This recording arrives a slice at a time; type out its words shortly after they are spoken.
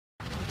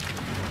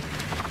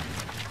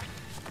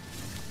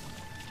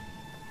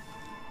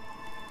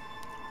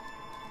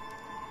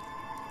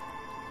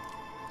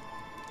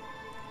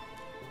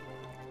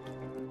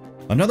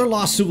Another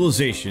lost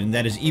civilization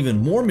that is even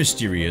more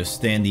mysterious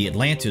than the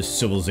Atlantis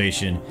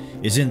civilization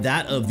is in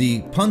that of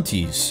the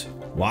Puntis.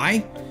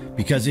 Why?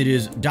 Because it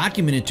is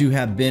documented to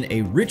have been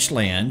a rich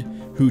land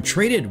who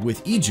traded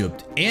with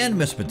Egypt and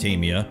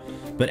Mesopotamia,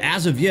 but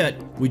as of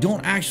yet, we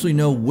don't actually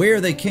know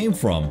where they came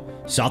from.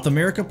 South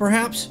America,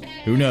 perhaps?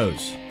 Who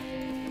knows?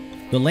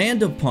 The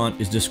land of Punt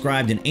is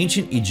described in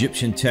ancient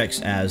Egyptian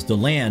texts as the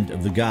land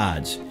of the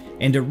gods,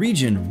 and a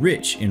region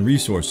rich in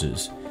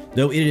resources,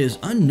 though it is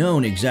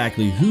unknown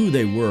exactly who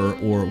they were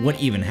or what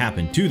even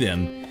happened to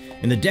them.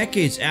 In the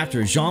decades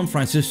after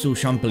Jean-Francisco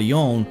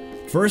Champollion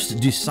first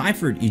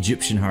deciphered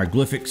Egyptian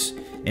hieroglyphics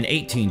in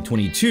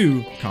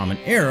 1822 Common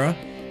Era,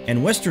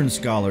 and Western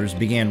scholars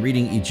began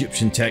reading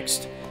Egyptian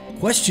texts,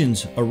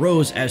 questions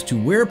arose as to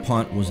where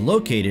Punt was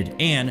located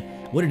and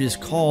what it is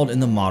called in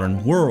the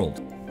modern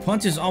world.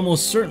 Punt is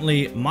almost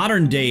certainly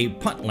modern-day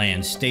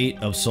Puntland state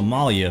of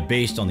Somalia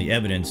based on the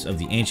evidence of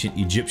the ancient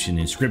Egyptian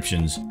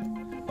inscriptions.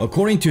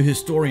 According to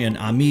historian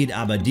Ahmed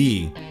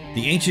Abadi,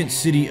 the ancient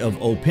city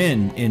of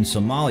Open in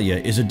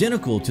Somalia is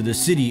identical to the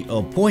city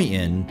of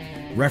Poyen,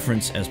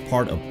 referenced as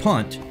part of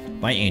Punt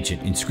by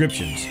ancient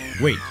inscriptions.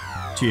 Wait,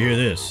 till you hear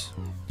this.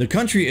 The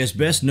country is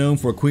best known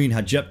for Queen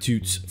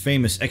Hatshepsut's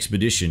famous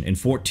expedition in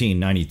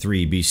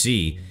 1493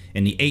 BC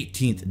in the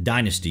 18th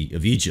dynasty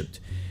of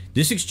Egypt.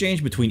 This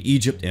exchange between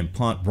Egypt and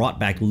Punt brought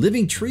back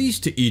living trees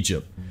to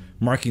Egypt,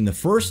 marking the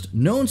first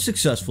known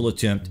successful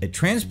attempt at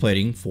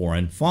transplanting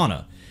foreign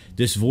fauna.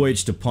 This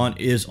voyage to Punt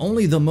is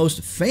only the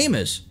most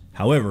famous,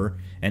 however,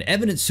 and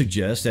evidence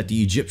suggests that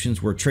the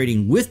Egyptians were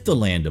trading with the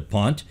land of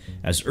Punt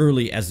as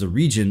early as the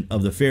region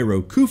of the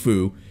pharaoh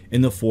Khufu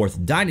in the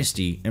 4th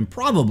dynasty and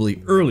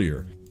probably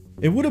earlier.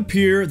 It would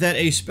appear that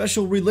a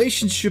special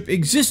relationship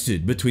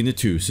existed between the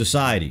two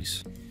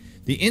societies.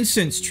 The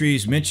incense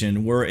trees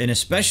mentioned were an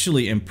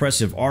especially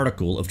impressive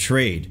article of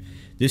trade.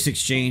 This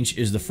exchange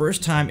is the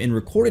first time in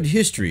recorded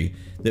history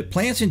that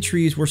plants and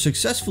trees were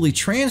successfully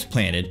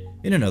transplanted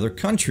in another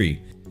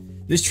country.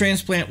 This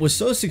transplant was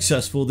so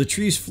successful the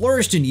trees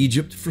flourished in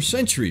Egypt for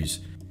centuries.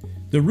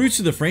 The roots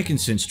of the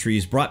frankincense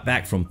trees brought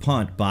back from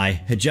Punt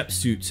by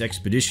Hatshepsut's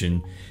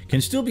expedition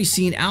can still be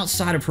seen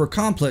outside of her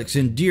complex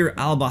in Deir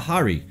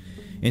al-Bahari.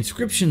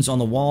 Inscriptions on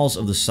the walls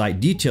of the site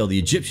detail the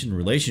Egyptian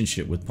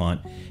relationship with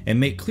Punt and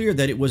make clear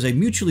that it was a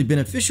mutually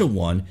beneficial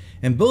one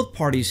and both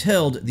parties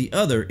held the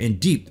other in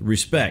deep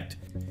respect.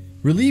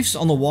 Reliefs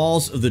on the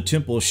walls of the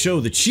temple show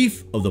the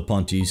chief of the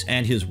Puntis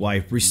and his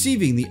wife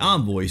receiving the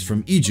envoys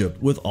from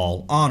Egypt with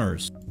all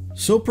honors.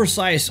 So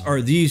precise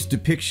are these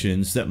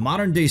depictions that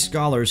modern-day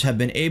scholars have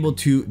been able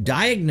to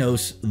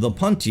diagnose the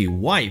Punti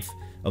wife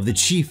of the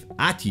chief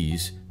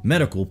Ati's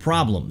medical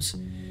problems.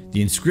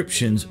 The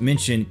inscriptions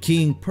mention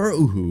King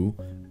Peruhu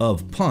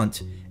of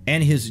Punt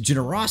and his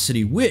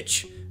generosity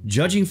which,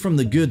 judging from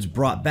the goods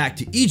brought back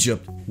to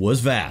Egypt, was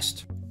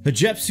vast.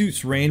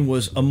 Hatshepsut's reign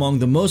was among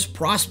the most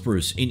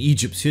prosperous in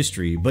Egypt's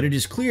history, but it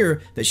is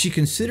clear that she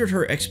considered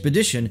her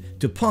expedition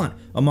to Punt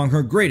among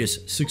her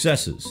greatest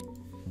successes.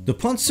 The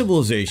Punt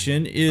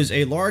civilization is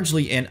a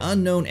largely an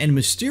unknown and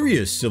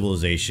mysterious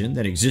civilization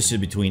that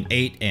existed between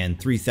 8 and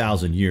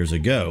 3,000 years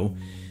ago.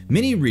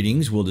 Many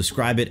readings will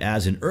describe it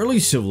as an early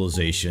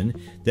civilization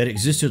that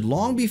existed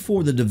long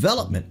before the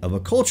development of a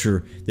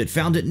culture that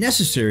found it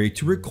necessary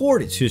to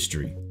record its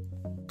history.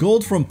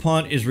 Gold from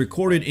Punt is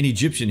recorded in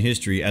Egyptian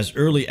history as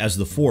early as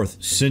the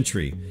 4th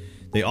century.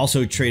 They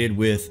also traded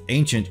with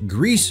ancient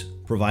Greece,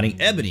 providing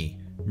ebony,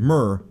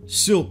 myrrh,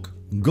 silk,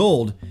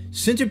 gold,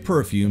 scented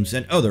perfumes,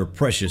 and other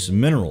precious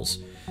minerals.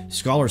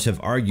 Scholars have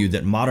argued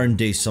that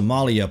modern-day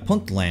Somalia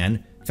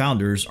Puntland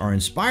founders are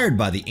inspired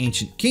by the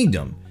ancient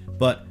kingdom,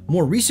 but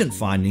more recent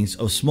findings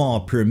of small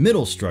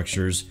pyramidal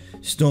structures,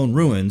 stone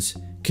ruins,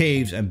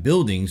 caves, and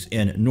buildings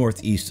in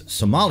northeast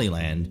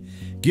Somaliland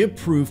give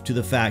proof to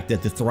the fact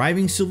that the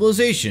thriving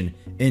civilization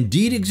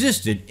indeed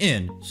existed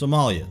in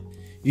Somalia.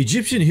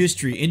 Egyptian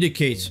history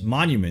indicates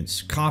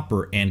monuments,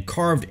 copper, and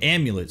carved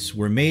amulets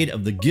were made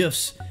of the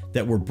gifts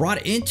that were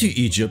brought into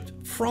Egypt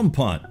from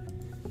Punt.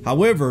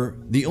 However,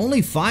 the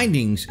only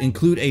findings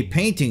include a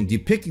painting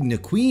depicting the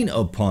Queen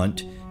of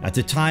Punt at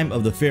the time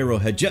of the Pharaoh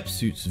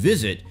Hatshepsut's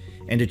visit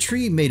and a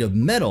tree made of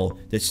metal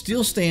that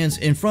still stands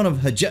in front of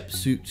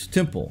Hatshepsut's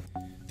temple.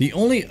 The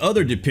only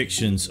other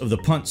depictions of the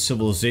Punt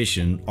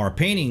civilization are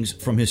paintings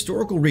from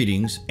historical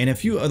readings and a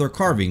few other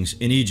carvings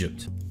in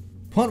Egypt.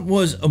 Punt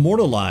was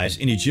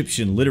immortalized in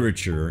Egyptian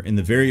literature in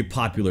the very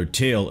popular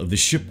tale of the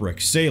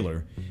shipwrecked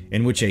sailor,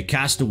 in which a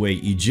castaway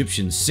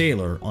Egyptian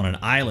sailor on an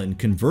island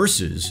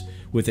converses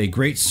with a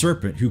great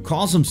serpent who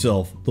calls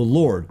himself the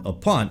Lord of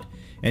Punt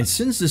and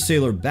sends the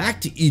sailor back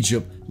to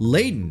Egypt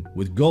laden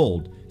with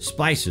gold,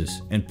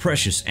 spices, and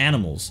precious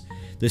animals.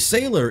 The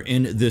sailor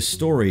in this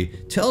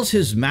story tells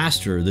his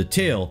master the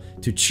tale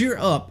to cheer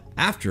up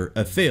after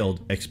a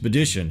failed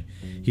expedition.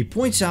 He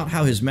points out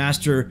how his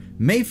master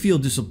may feel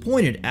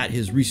disappointed at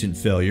his recent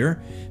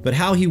failure, but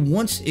how he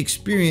once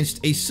experienced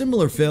a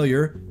similar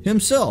failure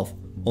himself,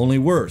 only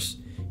worse.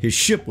 His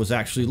ship was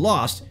actually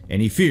lost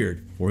and he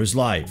feared for his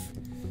life.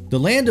 The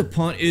land of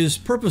Punt is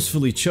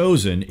purposefully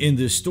chosen in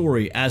this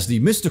story as the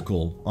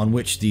mystical on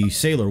which the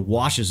sailor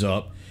washes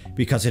up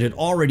because it had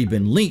already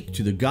been linked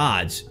to the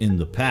gods in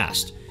the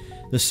past.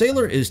 The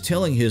sailor is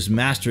telling his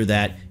master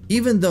that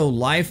even though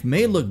life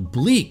may look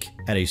bleak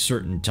at a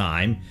certain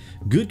time,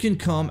 good can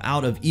come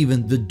out of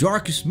even the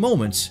darkest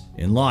moments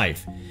in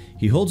life.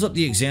 He holds up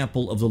the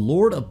example of the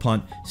Lord of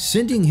Punt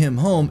sending him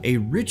home a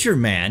richer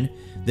man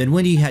than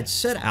when he had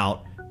set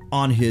out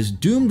on his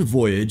doomed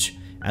voyage,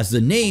 as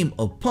the name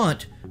of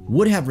Punt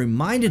would have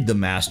reminded the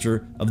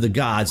master of the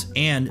gods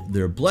and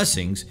their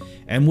blessings,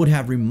 and would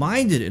have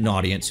reminded an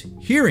audience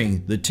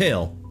hearing the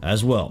tale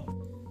as well.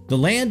 The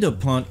land of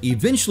Punt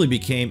eventually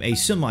became a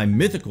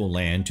semi-mythical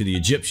land to the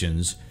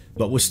Egyptians,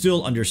 but was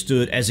still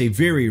understood as a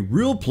very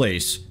real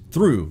place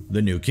through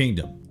the New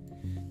Kingdom.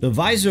 The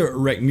Vizier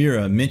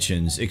Rekhmira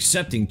mentions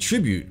accepting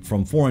tribute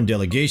from foreign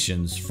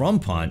delegations from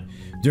Punt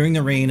during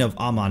the reign of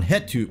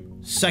Amenhotep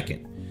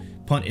II.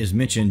 Punt is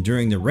mentioned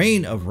during the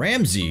reign of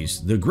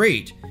Ramses the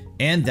Great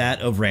and that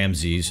of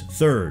Ramses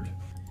III.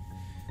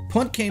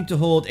 Punt came to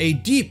hold a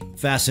deep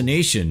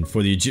fascination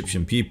for the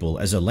Egyptian people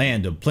as a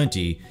land of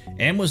plenty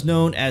and was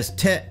known as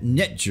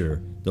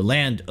Te-Netjer, the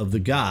land of the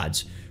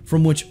gods,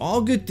 from which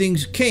all good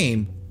things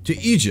came to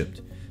Egypt.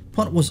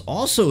 Punt was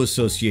also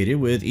associated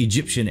with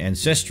Egyptian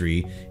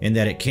ancestry in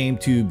that it came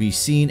to be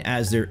seen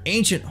as their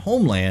ancient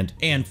homeland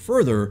and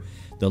further,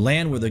 the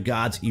land where the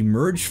gods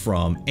emerged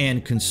from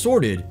and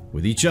consorted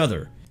with each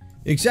other.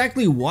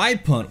 Exactly why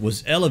Punt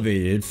was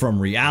elevated from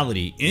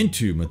reality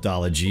into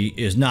mythology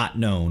is not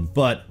known,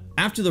 but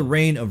after the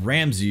reign of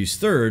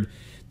Ramses III,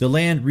 the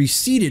land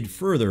receded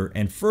further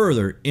and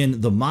further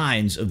in the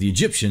minds of the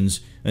Egyptians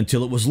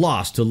until it was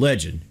lost to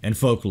legend and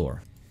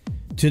folklore.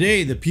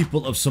 Today, the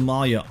people of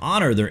Somalia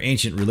honor their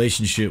ancient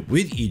relationship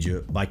with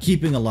Egypt by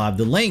keeping alive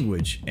the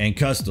language and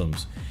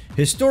customs.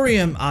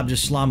 Historian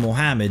Abdeslam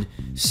Mohammed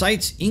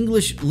cites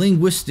English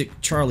linguistic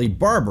Charlie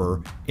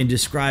Barber in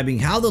describing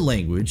how the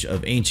language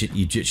of ancient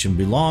Egyptian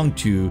belonged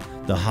to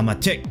the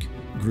Hamitic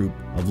group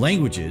of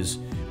languages,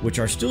 which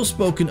are still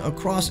spoken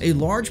across a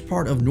large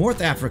part of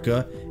North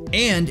Africa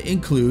and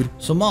include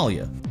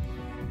Somalia.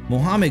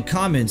 Mohammed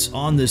comments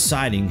on this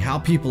citing how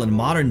people in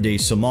modern-day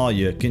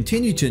Somalia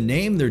continue to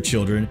name their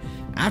children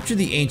after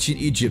the ancient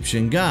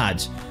Egyptian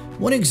gods,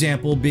 one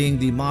example being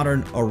the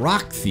modern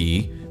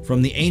Arakthi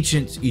from the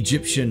ancient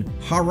Egyptian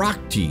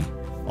Harakti.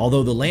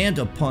 Although the land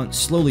of Punt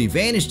slowly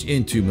vanished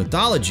into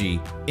mythology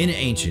in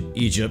ancient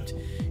Egypt,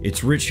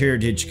 its rich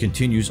heritage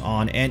continues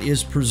on and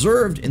is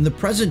preserved in the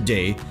present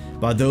day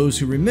by those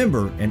who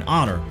remember and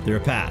honor their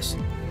past.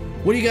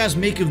 What do you guys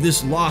make of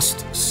this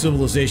lost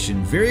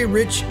civilization? Very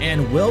rich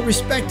and well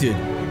respected,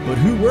 but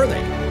who were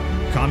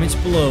they? Comments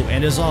below,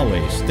 and as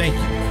always, thank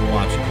you for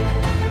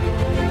watching.